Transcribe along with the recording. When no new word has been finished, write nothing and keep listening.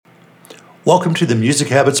Welcome to the Music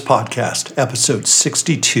Habits Podcast, episode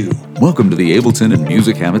 62. Welcome to the Ableton and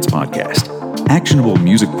Music Habits Podcast. Actionable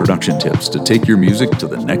music production tips to take your music to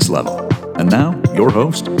the next level. And now, your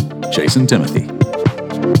host, Jason Timothy.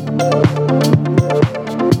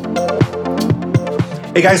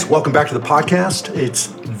 Hey guys, welcome back to the podcast. It's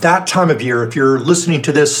that time of year. If you're listening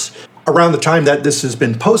to this around the time that this has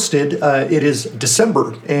been posted, it is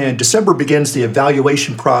December, and December begins the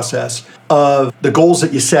evaluation process of the goals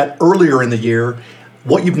that you set earlier in the year,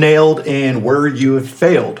 what you've nailed, and where you have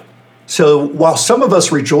failed. So while some of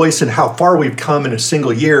us rejoice in how far we've come in a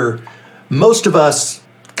single year, most of us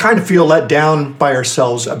kind of feel let down by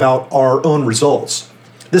ourselves about our own results.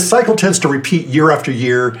 This cycle tends to repeat year after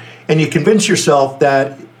year, and you convince yourself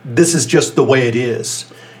that this is just the way it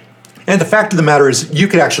is. And the fact of the matter is, you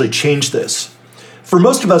could actually change this. For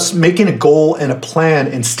most of us, making a goal and a plan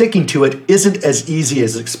and sticking to it isn't as easy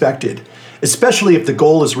as expected, especially if the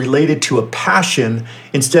goal is related to a passion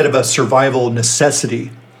instead of a survival necessity.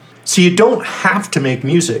 So you don't have to make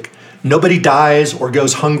music. Nobody dies or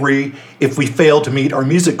goes hungry if we fail to meet our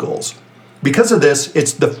music goals. Because of this,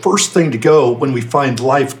 it's the first thing to go when we find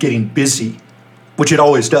life getting busy, which it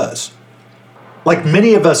always does. Like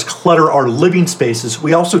many of us clutter our living spaces,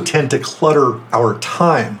 we also tend to clutter our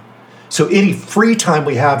time. So any free time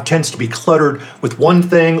we have tends to be cluttered with one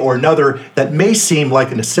thing or another that may seem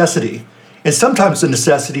like a necessity. And sometimes the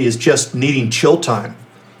necessity is just needing chill time.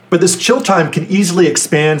 But this chill time can easily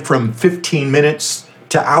expand from 15 minutes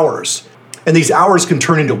to hours. And these hours can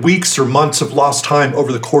turn into weeks or months of lost time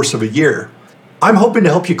over the course of a year. I'm hoping to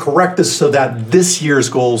help you correct this so that this year's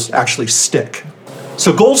goals actually stick.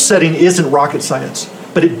 So goal setting isn't rocket science,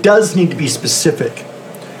 but it does need to be specific.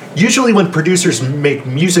 Usually when producers make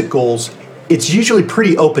music goals, it's usually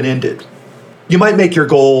pretty open-ended. You might make your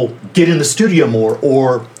goal get in the studio more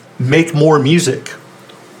or make more music.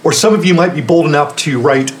 Or some of you might be bold enough to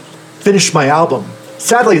write, finish my album.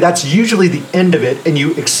 Sadly, that's usually the end of it, and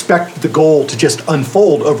you expect the goal to just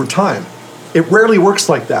unfold over time. It rarely works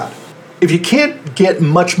like that. If you can't get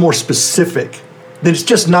much more specific, then it's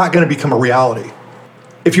just not going to become a reality.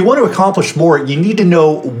 If you want to accomplish more, you need to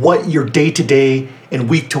know what your day-to-day and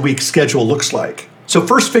week-to-week schedule looks like. So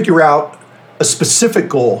first figure out a specific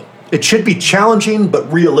goal. It should be challenging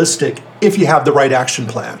but realistic if you have the right action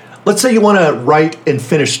plan. Let's say you want to write and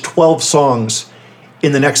finish 12 songs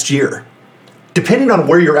in the next year. Depending on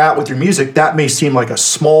where you're at with your music, that may seem like a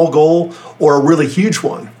small goal or a really huge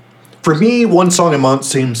one. For me, one song a month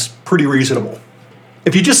seems pretty reasonable.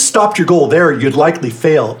 If you just stopped your goal there, you'd likely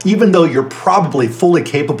fail, even though you're probably fully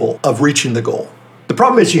capable of reaching the goal. The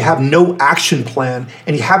problem is you have no action plan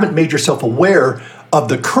and you haven't made yourself aware of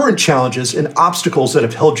the current challenges and obstacles that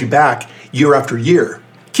have held you back year after year.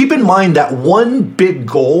 Keep in mind that one big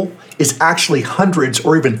goal is actually hundreds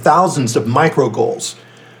or even thousands of micro goals.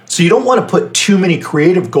 So you don't want to put too many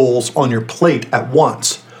creative goals on your plate at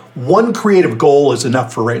once. One creative goal is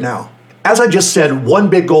enough for right now. As I just said,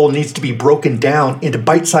 one big goal needs to be broken down into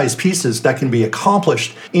bite-sized pieces that can be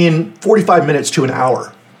accomplished in 45 minutes to an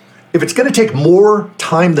hour. If it's going to take more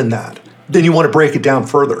time than that, then you want to break it down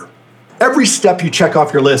further. Every step you check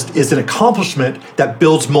off your list is an accomplishment that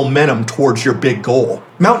builds momentum towards your big goal.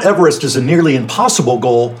 Mount Everest is a nearly impossible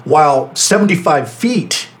goal, while 75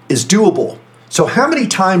 feet is doable. So how many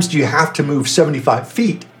times do you have to move 75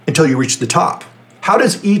 feet until you reach the top? How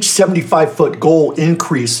does each 75-foot goal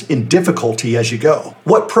increase in difficulty as you go?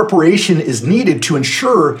 What preparation is needed to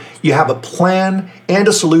ensure you have a plan and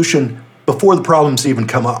a solution before the problems even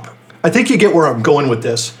come up? I think you get where I'm going with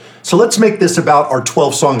this. So let's make this about our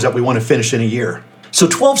 12 songs that we want to finish in a year. So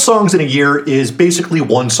 12 songs in a year is basically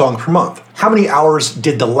one song per month. How many hours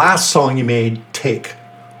did the last song you made take?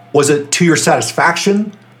 Was it to your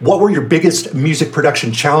satisfaction? What were your biggest music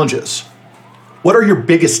production challenges? What are your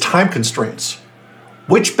biggest time constraints?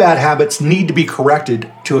 Which bad habits need to be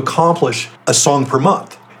corrected to accomplish a song per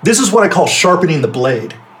month? This is what I call sharpening the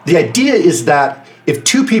blade. The idea is that if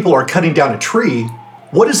two people are cutting down a tree,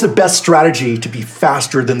 what is the best strategy to be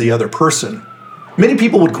faster than the other person? Many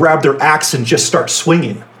people would grab their axe and just start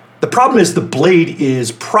swinging. The problem is the blade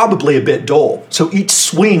is probably a bit dull, so each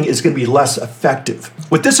swing is going to be less effective.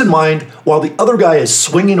 With this in mind, while the other guy is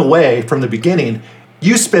swinging away from the beginning,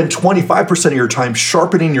 you spend 25% of your time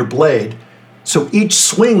sharpening your blade, so each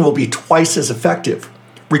swing will be twice as effective,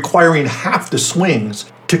 requiring half the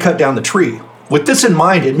swings to cut down the tree. With this in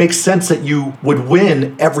mind, it makes sense that you would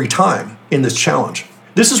win every time in this challenge.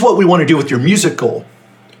 This is what we want to do with your music goal.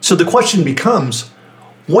 So the question becomes,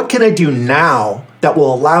 what can I do now that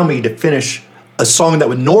will allow me to finish a song that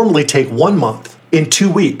would normally take 1 month in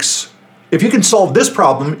 2 weeks? If you can solve this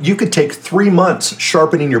problem, you could take 3 months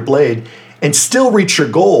sharpening your blade and still reach your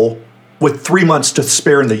goal with 3 months to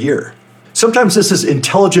spare in the year. Sometimes this is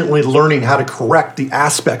intelligently learning how to correct the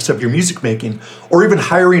aspects of your music making, or even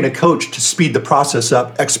hiring a coach to speed the process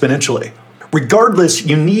up exponentially. Regardless,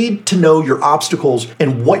 you need to know your obstacles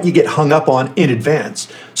and what you get hung up on in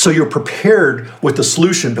advance, so you're prepared with the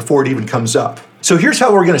solution before it even comes up. So here's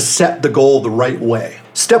how we're going to set the goal the right way.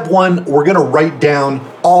 Step 1, we're going to write down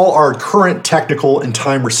all our current technical and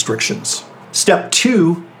time restrictions. Step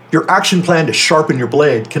 2, your action plan to sharpen your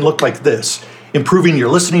blade can look like this: improving your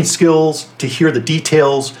listening skills to hear the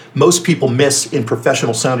details most people miss in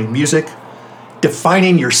professional sounding music,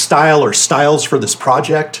 defining your style or styles for this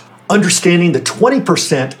project, understanding the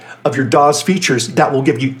 20% of your DAW's features that will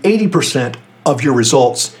give you 80% of your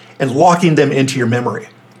results and locking them into your memory,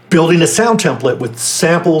 building a sound template with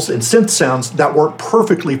samples and synth sounds that work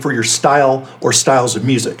perfectly for your style or styles of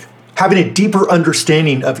music, having a deeper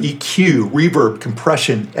understanding of EQ, reverb,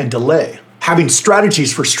 compression, and delay, having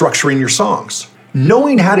strategies for structuring your songs,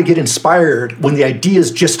 knowing how to get inspired when the ideas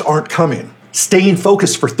just aren't coming, staying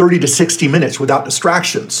focused for 30 to 60 minutes without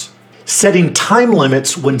distractions, setting time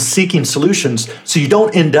limits when seeking solutions so you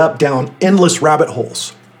don't end up down endless rabbit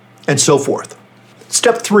holes, and so forth.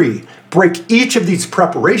 Step 3, break each of these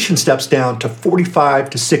preparation steps down to 45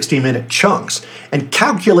 to 60-minute chunks and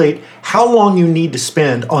calculate how long you need to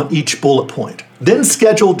spend on each bullet point. Then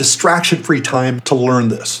schedule distraction-free time to learn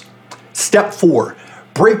this. Step 4,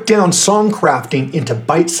 break down song crafting into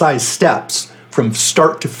bite-sized steps from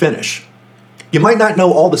start to finish. You might not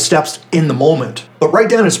know all the steps in the moment, but write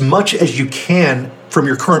down as much as you can from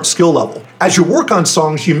your current skill level. As you work on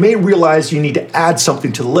songs, you may realize you need to add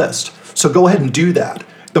something to the list, so go ahead and do that.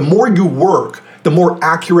 The more you work, the more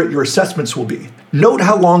accurate your assessments will be. Note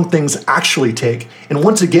how long things actually take, and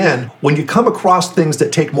once again, when you come across things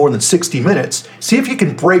that take more than 60 minutes, see if you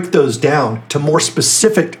can break those down to more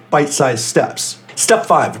specific bite-sized steps. Step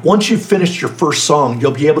 5, once you've finished your first song,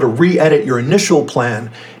 you'll be able to re-edit your initial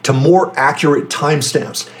plan to more accurate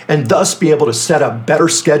timestamps, and thus be able to set up better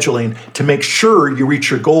scheduling to make sure you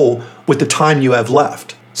reach your goal with the time you have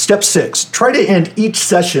left. Step 6, try to end each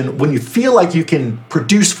session when you feel like you can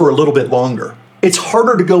produce for a little bit longer. It's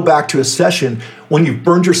harder to go back to a session when you've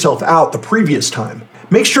burned yourself out the previous time.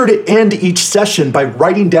 Make sure to end each session by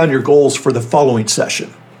writing down your goals for the following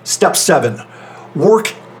session. Step 7,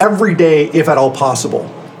 work every day if at all possible.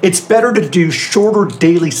 It's better to do shorter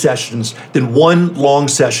daily sessions than one long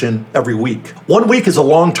session every week. 1 week is a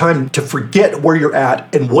long time to forget where you're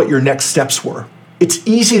at and what your next steps were. It's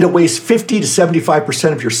easy to waste 50 to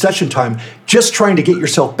 75% of your session time just trying to get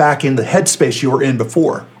yourself back in the headspace you were in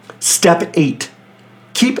before. Step 8,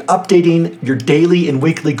 keep updating your daily and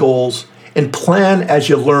weekly goals and plan as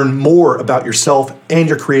you learn more about yourself and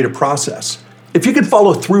your creative process. If you can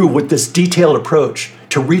follow through with this detailed approach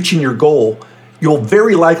to reaching your goal, you'll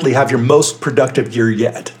very likely have your most productive year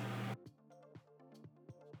yet.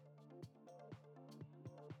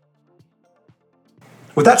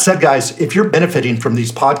 With that said, guys, if you're benefiting from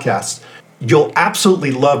these podcasts, you'll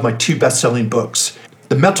absolutely love my 2 best-selling books,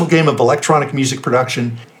 The Mental Game of Electronic Music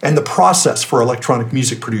Production and The Process for Electronic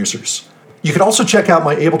Music Producers. You can also check out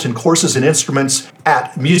my Ableton courses and instruments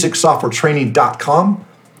at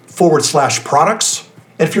musicsoftwaretraining.com/products.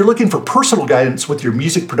 And if you're looking for personal guidance with your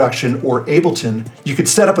music production or Ableton, you can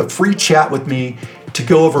set up a free chat with me to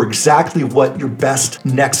go over exactly what your best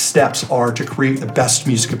next steps are to create the best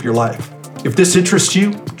music of your life. If this interests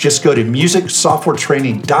you, just go to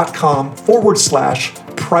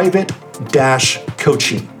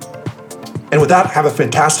musicsoftwaretraining.com/private-coaching. And with that, have a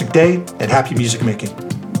fantastic day and happy music making.